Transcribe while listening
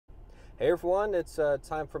Hey everyone, it's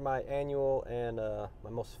time for my annual and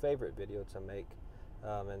my most favorite video to make,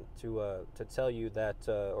 and to tell you that,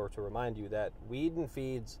 or to remind you that weed and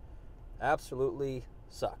feeds absolutely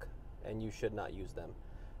suck, and you should not use them.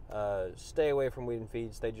 Stay away from weed and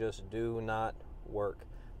feeds; they just do not work.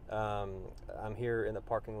 I'm here in the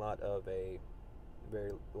parking lot of a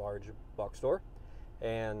very large box store,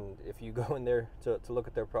 and if you go in there to look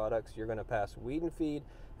at their products, you're going to pass weed and feed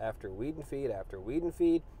after weed and feed after weed and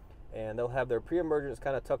feed. And they'll have their pre-emergents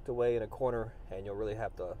kind of tucked away in a corner, and you'll really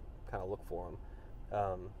have to kind of look for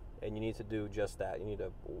them. And you need to do just that. You need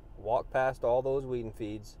to walk past all those weed and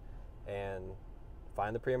feeds and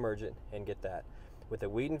find the pre-emergent and get that. With a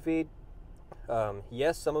weed and feed,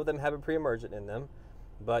 yes, some of them have a pre-emergent in them,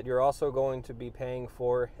 but you're also going to be paying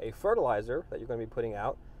for a fertilizer that you're going to be putting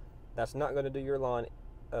out. That's not going to do your lawn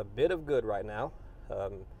a bit of good right now.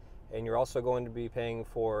 And you're also going to be paying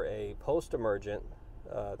for a post-emergent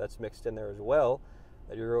that's mixed in there as well,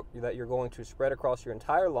 that you're going to spread across your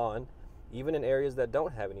entire lawn, even in areas that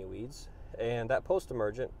don't have any weeds. And that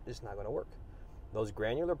post-emergent is not going to work. Those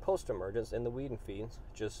granular post-emergents in the weed and feeds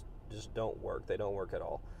just don't work. They don't work at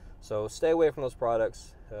all. So stay away from those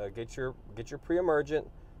products. Get your pre-emergent,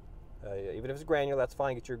 even if it's granular, that's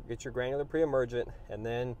fine. Get your granular pre-emergent, and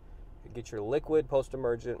then get your liquid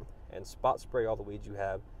post-emergent and spot spray all the weeds you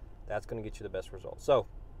have. That's going to get you the best results. So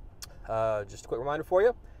just a quick reminder for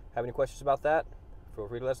you. Have any questions about that? Feel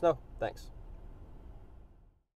free to let us know. Thanks.